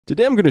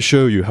Today I'm going to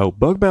show you how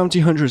bug bounty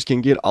hunters can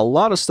get a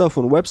lot of stuff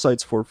on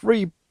websites for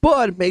free,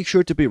 but make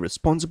sure to be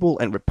responsible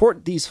and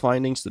report these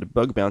findings to the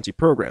bug bounty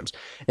programs.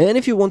 And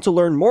if you want to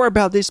learn more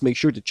about this, make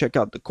sure to check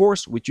out the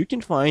course, which you can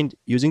find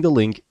using the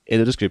link in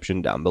the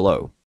description down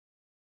below.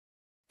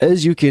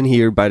 As you can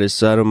hear by the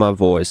sound of my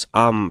voice,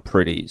 I'm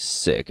pretty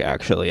sick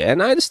actually,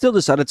 and I still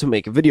decided to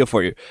make a video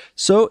for you.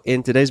 So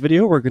in today's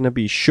video, we're going to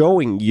be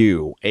showing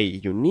you a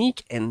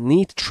unique and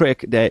neat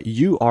trick that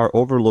you are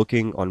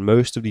overlooking on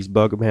most of these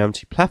bug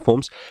bounty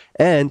platforms.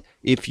 And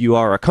if you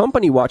are a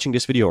company watching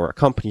this video or a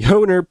company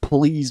owner,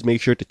 please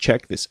make sure to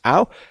check this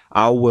out.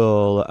 I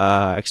will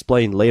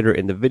explain later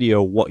in the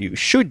video what you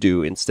should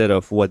do instead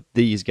of what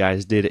these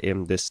guys did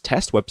in this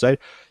test website.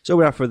 So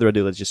without further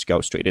ado, let's just go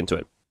straight into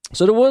it.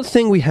 So the one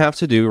thing we have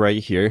to do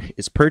right here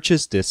is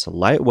purchase this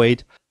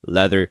lightweight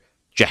leather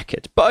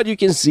jacket, but you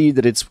can see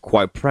that it's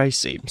quite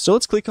pricey. So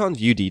let's click on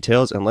view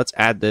details and let's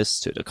add this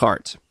to the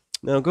cart.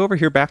 Now go over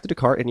here back to the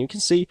cart and you can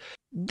see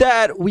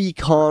that we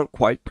can't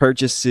quite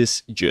purchase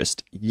this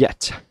just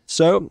yet.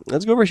 So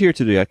let's go over here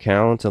to the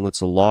account and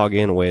let's log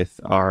in with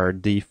our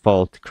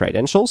default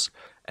credentials.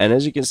 And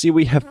as you can see,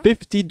 we have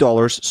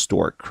 $50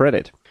 store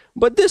credit,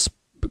 but this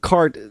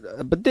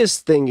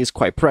thing is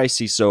quite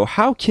pricey. So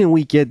how can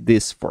we get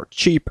this for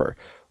cheaper?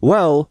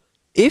 Well,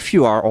 if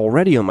you are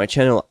already on my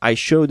channel, I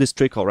showed this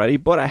trick already,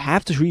 but I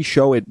have to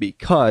re-show it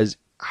because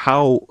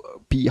how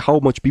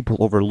much people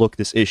overlook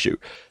this issue.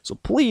 So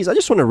please, I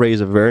just want to raise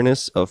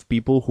awareness of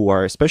people who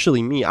are,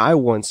 especially me. I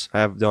once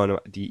have done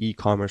the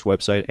e-commerce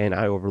website and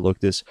I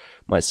overlooked this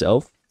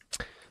myself.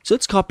 So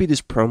let's copy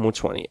this promo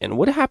 20. And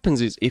what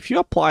happens is if you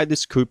apply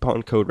this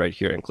coupon code right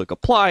here and click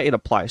apply, it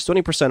applies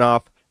 20%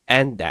 off.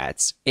 And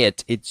that's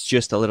it. It's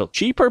just a little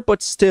cheaper,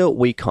 but still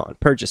we can't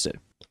purchase it.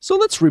 So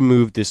let's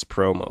remove this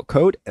promo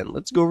code and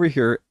let's go over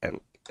here and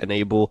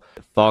enable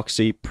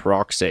Foxy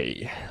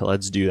Proxy.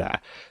 Let's do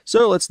that.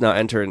 So let's now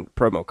enter in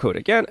promo code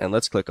again and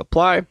let's click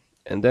apply.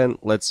 And then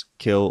let's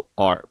kill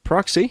our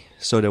proxy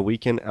so that we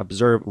can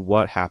observe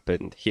what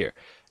happened here.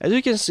 As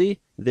you can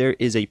see, there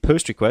is a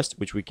post request,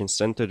 which we can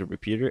send to the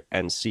repeater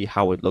and see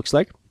how it looks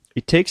like.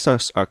 It takes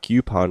us our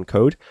coupon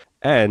code.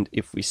 And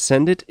if we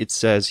send it, it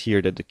says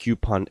here that the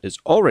coupon is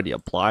already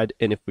applied.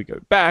 And if we go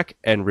back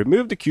and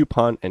remove the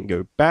coupon and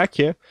go back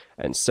here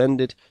and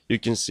send it, you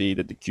can see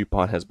that the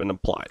coupon has been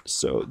applied.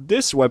 So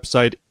this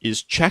website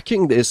is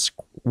checking this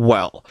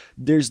well.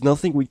 There's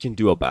nothing we can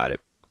do about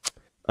it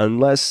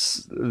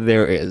unless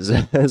there is.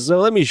 So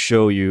let me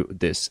show you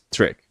this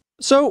trick.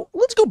 So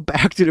let's go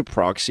back to the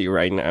proxy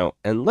right now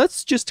and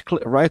let's just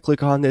right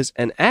click on this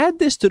and add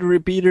this to the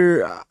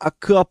repeater a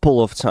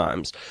couple of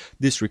times.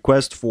 This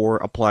request for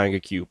applying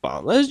a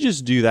coupon. Let's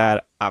just do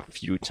that a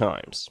few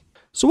times.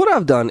 So what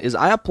I've done is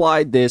I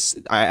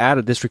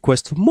added this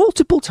request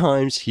multiple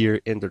times here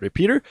in the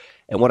repeater.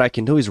 And what I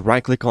can do is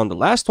right click on the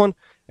last one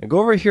and go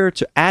over here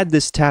to add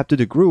this tab to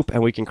the group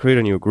and we can create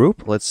a new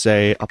group. Let's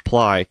say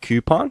apply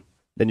coupon.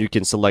 Then you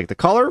can select the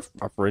color,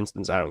 for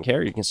instance, I don't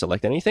care, you can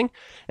select anything,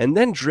 and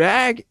then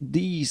drag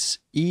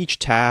each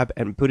tab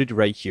and put it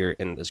right here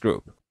in this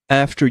group.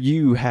 After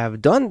you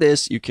have done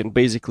this, you can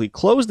basically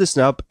close this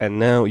up and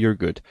now you're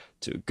good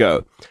to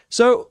go.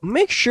 So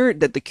make sure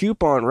that the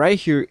coupon right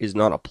here is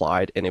not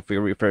applied, and if we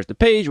refresh the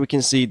page, we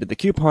can see that the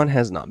coupon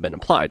has not been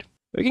applied.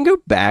 We can go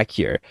back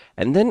here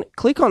and then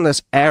click on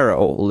this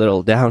arrow a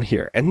little down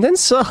here and then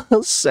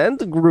send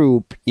the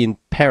group in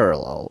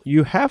parallel.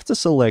 You have to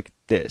select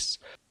this.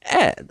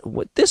 And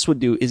what this would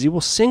do is it will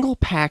single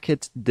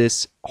packet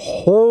this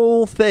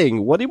whole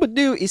thing. What it would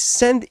do is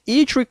send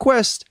each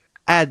request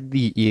at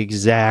the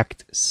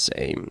exact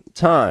same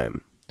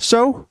time.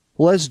 So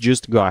let's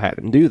just go ahead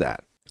and do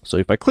that. So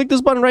if I click this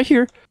button right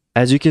here,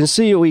 as you can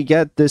see, we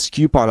get this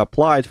coupon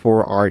applied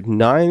for our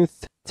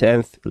 9th,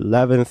 10th,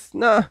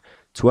 11th,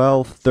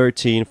 12,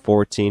 13,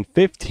 14,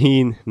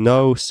 15,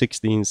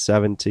 16,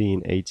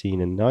 17,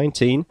 18, and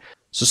 19.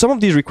 So some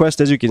of these requests,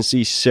 as you can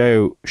see,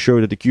 show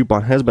that the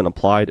coupon has been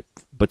applied,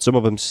 but some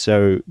of them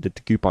show that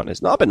the coupon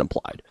has not been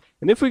applied.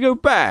 And if we go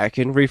back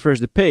and refresh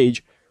the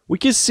page, we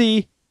can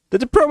see that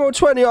the promo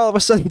 20 all of a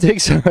sudden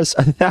takes us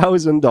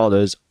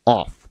 $1,000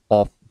 off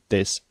of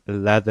this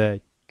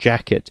leather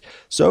jacket.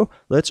 So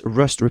let's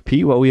just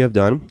repeat what we have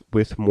done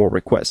with more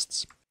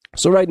requests.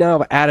 So right now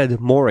I've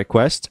added more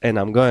requests and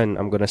I'm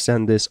gonna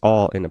send this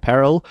all in a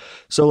parallel.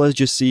 So let's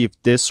just see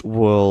if this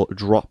will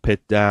drop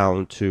it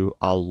down to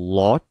a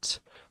lot.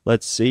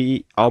 Let's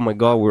see. Oh my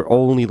god,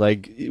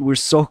 we're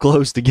so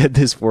close to get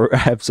this for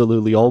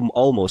absolutely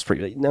almost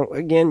free. Now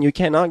again, you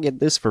cannot get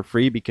this for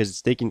free because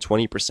it's taking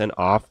 20%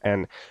 off,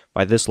 and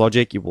by this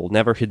logic you will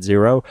never hit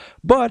zero.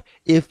 But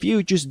if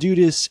you just do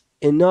this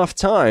enough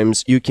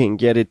times, you can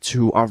get it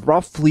to a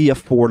roughly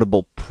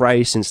affordable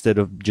price instead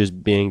of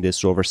just being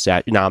this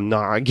oversat. Now, I'm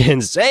not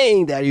again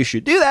saying that you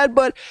should do that,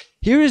 but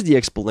here is the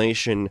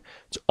explanation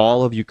to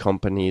all of you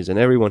companies and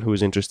everyone who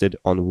is interested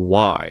on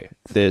why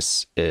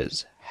this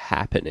is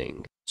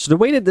happening. So the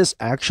way that this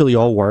actually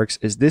all works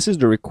is this is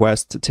the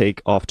request to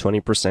take off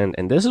 20%,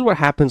 and this is what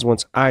happens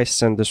once I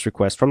send this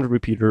request from the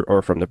repeater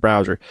or from the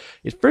browser.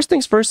 It first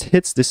things first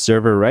hits this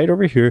server right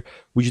over here,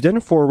 which then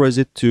forwards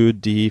it to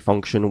the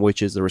function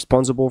which is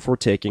responsible for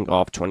taking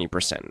off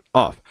 20%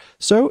 off.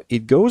 So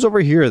it goes over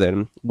here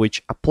then,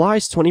 which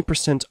applies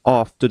 20%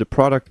 off to the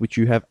product which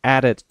you have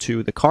added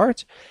to the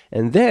cart,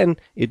 and then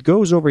it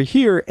goes over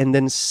here and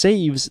then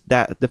saves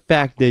the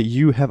fact that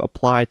you have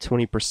applied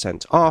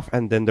 20% off,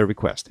 and then the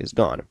request is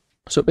gone.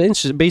 So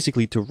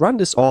basically, to run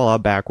this all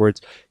out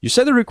backwards, you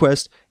set a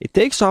request, it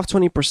takes off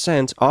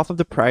 20% off of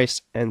the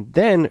price, and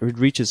then it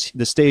reaches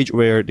the stage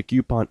where the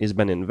coupon is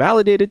been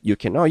invalidated. You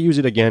cannot use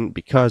it again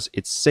because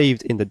it's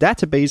saved in the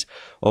database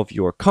of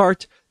your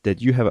cart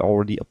that you have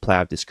already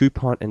applied this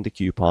coupon, and the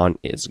coupon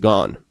is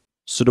gone.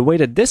 So the way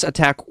that this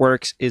attack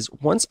works is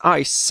once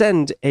I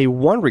send a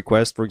one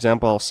request, for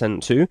example, I'll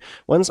send two.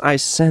 Once I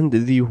send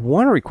the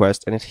one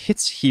request and it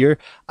hits here,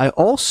 I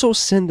also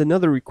send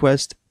another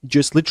request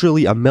just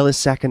literally a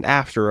millisecond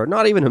after, or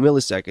not even a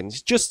millisecond.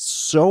 It's just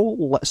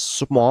so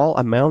small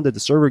amount that the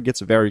server gets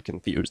very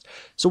confused.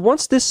 So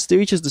once this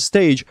reaches the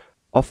stage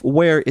of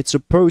where it's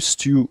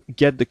supposed to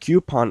get the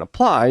coupon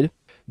applied,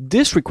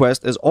 this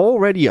request has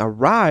already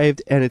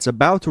arrived and it's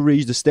about to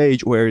reach the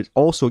stage where it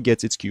also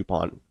gets its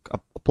coupon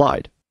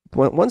applied.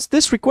 Once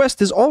this request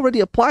has already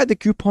applied the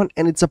coupon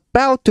and it's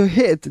about to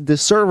hit the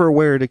server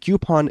where the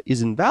coupon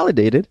is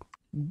invalidated,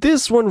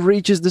 this one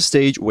reaches the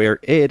stage where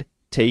it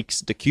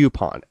takes the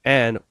coupon,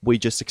 and we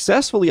just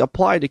successfully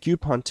applied the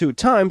coupon 2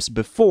 times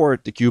before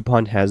the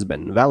coupon has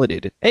been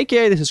validated.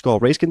 AKA, this is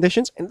called race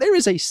conditions, and there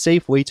is a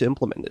safe way to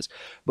implement this.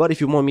 But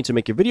if you want me to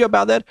make a video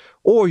about that,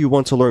 or you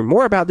want to learn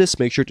more about this,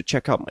 make sure to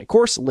check out my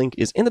course. Link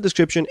is in the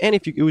description, and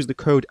if you use the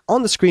code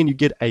on the screen, you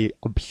get a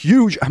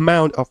huge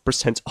amount of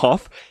 %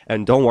 off.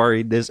 And don't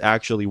worry, this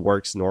actually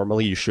works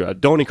normally. You should.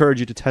 Don't encourage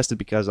you to test it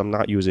because I'm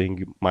not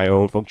using my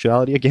own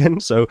functionality again,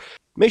 so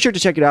make sure to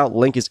check it out.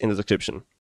 Link is in the description.